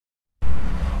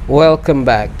Welcome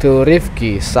back to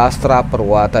Rifki Sastra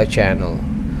Perwata channel,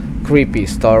 Creepy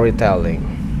Storytelling.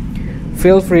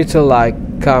 Feel free to like,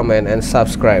 comment, and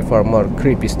subscribe for more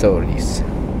creepy stories.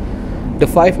 The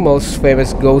 5 most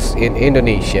famous ghosts in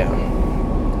Indonesia.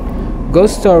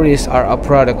 Ghost stories are a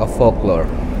product of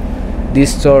folklore.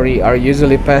 These stories are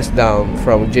usually passed down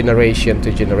from generation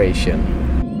to generation.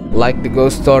 Like the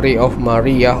ghost story of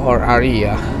Maria or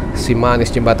Arya, si manis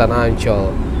Jembatan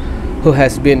Ancol, who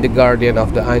has been the guardian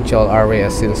of the Ancol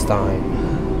area since time.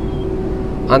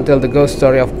 Until the ghost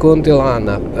story of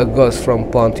Kuntilanak, a ghost from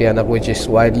Pontianak which is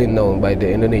widely known by the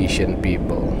Indonesian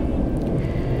people.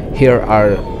 Here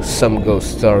are some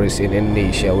ghost stories in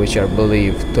Indonesia which are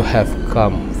believed to have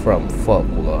come from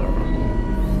folklore.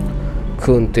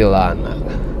 Kuntilanak,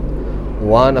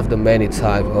 one of the many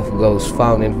types of ghosts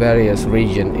found in various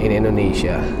regions in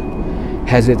Indonesia,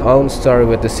 has its own story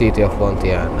with the city of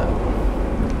Pontianak.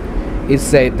 It's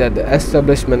said that the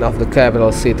establishment of the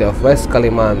capital city of West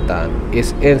Kalimantan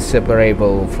is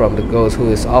inseparable from the ghost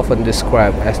who is often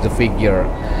described as the figure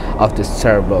of this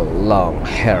terrible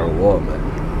long-haired woman.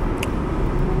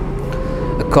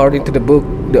 According to the book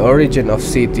The Origin of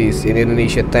Cities in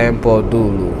Indonesia Tempo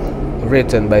Doloe,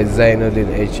 written by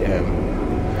Zaenuddin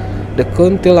HM, the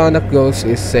Kuntilanak ghost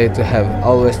is said to have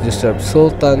always disturbed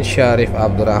Sultan Syarif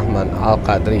Abdurrahman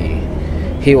Alkadrie.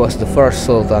 He was the first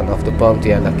sultan of the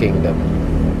Pontianak Kingdom.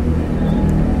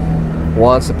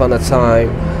 Once upon a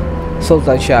time,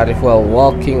 Sultan Syarif, while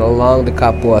walking along the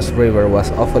Kapuas River,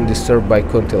 was often disturbed by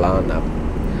Kuntilanak.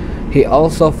 He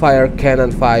also fired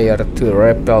cannon fire to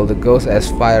repel the ghost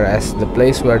as far as the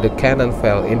place where the cannon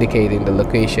fell, indicating the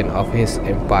location of his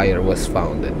empire was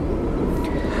founded.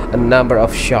 A number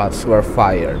of shots were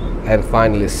fired and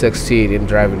finally succeed in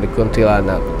driving the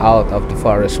Kuntilanak out of the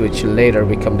forest, which later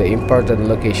became the important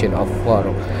location of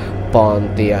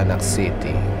Pontianak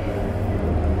city.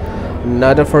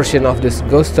 Another version of this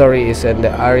ghost story is in the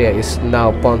area is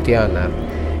now Pontianak.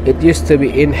 It used to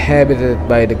be inhabited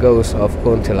by the ghost of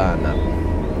Kuntilanak.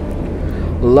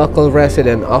 Local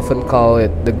residents often call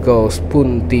it the ghost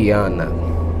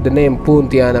Pontianak. The name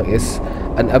Pontianak is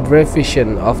an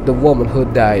abbreviation of the woman who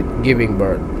died giving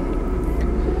birth.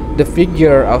 The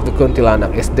figure of the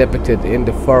Kuntilanak is depicted in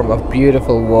the form of a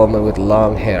beautiful woman with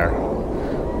long hair.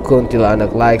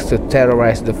 Kuntilanak likes to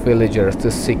terrorize the villagers to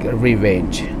seek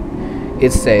revenge.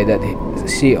 It's said that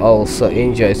she also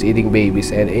enjoys eating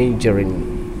babies and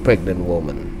injuring pregnant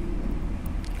women.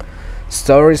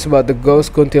 Stories about the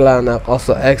ghost Kuntilanak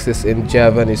also exist in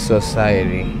Javanese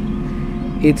society.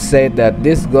 It's said that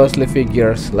these ghostly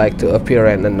figures like to appear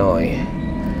and annoy.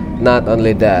 Not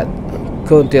only that,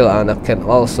 Kuntilanak can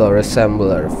also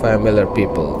resemble familiar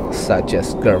people, such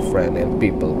as girlfriend and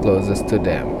people closest to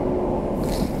them.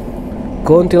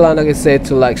 Kuntilanak is said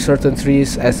to like certain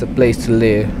trees as a place to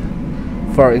live.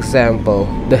 For example,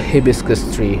 the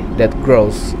hibiscus tree that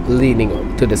grows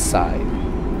leaning to the side.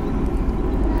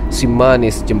 Si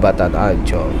manis Jembatan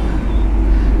Ancol.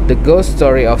 The ghost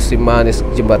story of si manis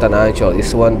Jembatan Ancol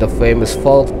is one of the famous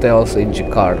folk tales in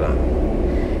Jakarta.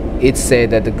 It's said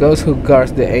that the ghost who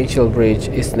guards the Ancol Bridge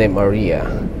is named Maria.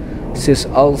 She is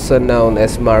also known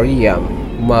as Maria,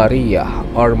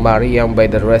 or Mariam by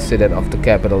the residents of the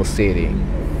capital city.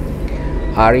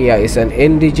 Arya is an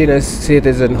indigenous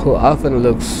citizen who often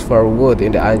looks for wood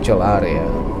in the Ancol area.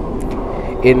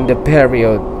 In the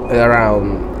period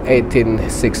around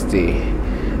 1860,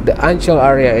 the Ancol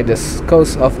area in the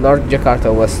coast of North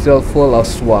Jakarta was still full of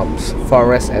swamps,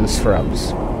 forests, and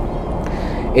shrubs.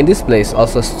 In this place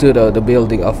also stood out the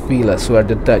building of villas where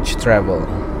the Dutch traveled.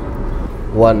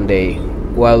 One day,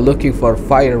 while looking for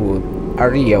firewood,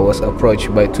 Arya was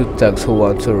approached by 2 thugs who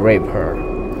wanted to rape her.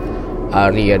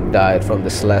 Arya died from the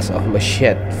slash of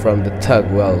machete from the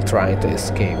thug while trying to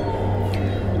escape.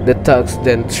 The thugs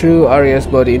then threw Arya's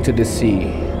body into the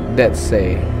sea. That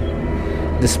say,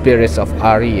 the spirits of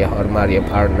Arya or Mariam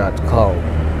are not calm.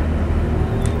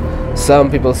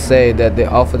 Some people say that they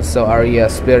often saw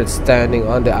Arya's spirit standing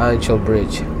on the Ancol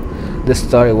Bridge. The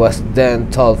story was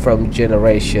then told from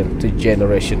generation to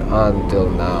generation until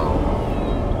now.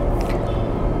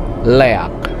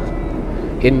 Leak.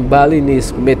 In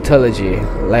Balinese mythology,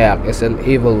 Leak is an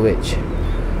evil witch.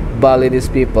 Balinese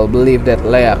people believe that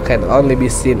Leak can only be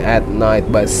seen at night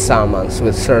by shamans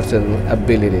with certain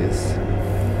abilities.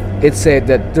 It's said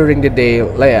that during the day,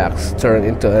 Leaks turn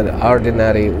into an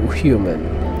ordinary human.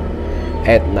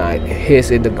 At night, he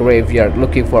is in the graveyard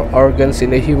looking for organs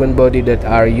in the human body that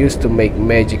are used to make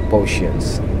magic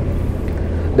potions.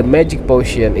 The magic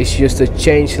potion is used to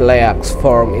change Leak's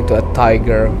form into a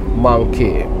tiger,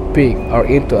 monkey, pig, or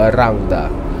into a rangda,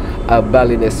 a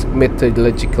Balinese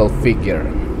mythological figure.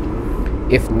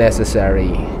 if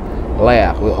necessary.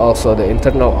 Leak will also the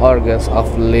internal organs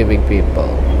of living people.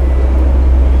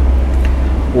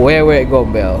 Wewe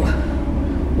Gombel.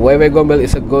 Wewe Gombel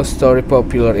is a ghost story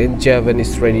popular in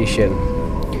Javanese tradition.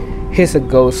 He's a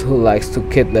ghost who likes to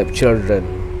kidnap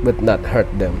children but not hurt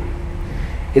them.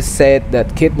 It's said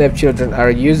that kidnapped children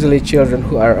are usually children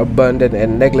who are abandoned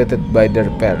and neglected by their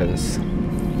parents.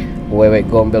 Wewe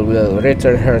Gombel will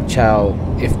return her child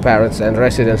if parents and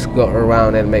residents go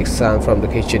around and make sound from the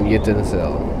kitchen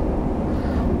utensil.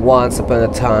 Once upon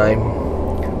a time,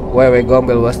 Wewe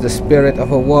Gombel was the spirit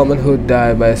of a woman who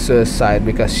died by suicide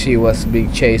because she was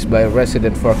being chased by a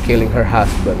resident for killing her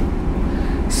husband.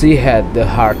 She had the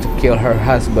heart to kill her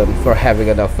husband for having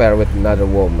an affair with another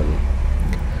woman.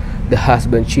 The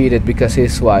husband cheated because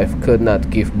his wife could not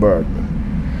give birth.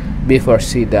 Before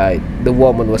she died, the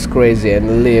woman was crazy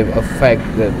and lived a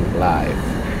vagrant life.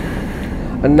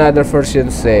 Another version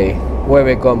say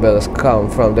Wewe Gombels come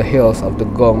from the hills of the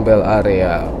Gombel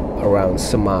area around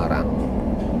Semarang.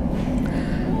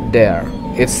 There,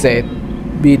 it's said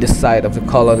be the site of the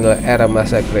colonial era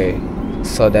massacre,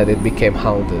 so that it became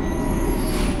haunted.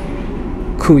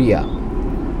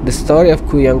 Kuyang. The story of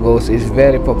Kuyang ghost is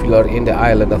very popular in the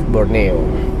island of Borneo.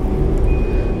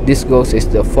 This ghost is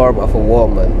the form of a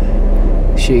woman.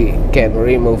 She can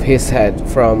remove his head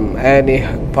from any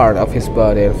part of his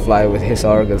body and fly with his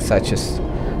organs such as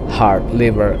heart,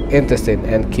 liver, intestine,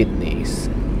 and kidneys.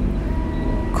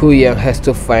 Kuyang has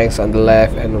two fangs on the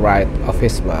left and right of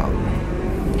his mouth.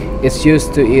 It's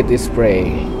used to eat its prey.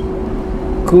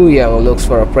 Kuyang looks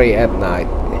for a prey at night.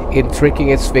 In tricking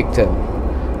its victim,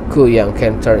 Kuyang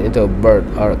can turn into a bird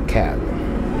or a cat.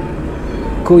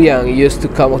 Kuyang used to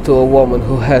come to a woman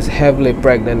who was heavily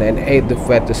pregnant and ate the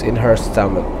fetus in her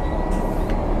stomach.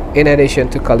 In addition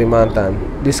to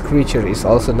Kalimantan, this creature is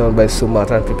also known by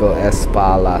Sumatran people as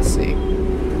Palasik.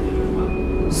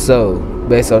 So,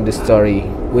 based on this story,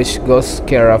 which ghosts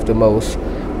scare off the most?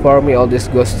 For me, all these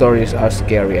ghost stories are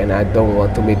scary and I don't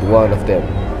want to meet one of them.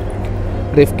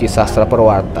 Rifki Sastra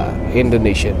Perwarta,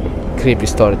 Indonesian, creepy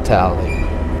storytelling.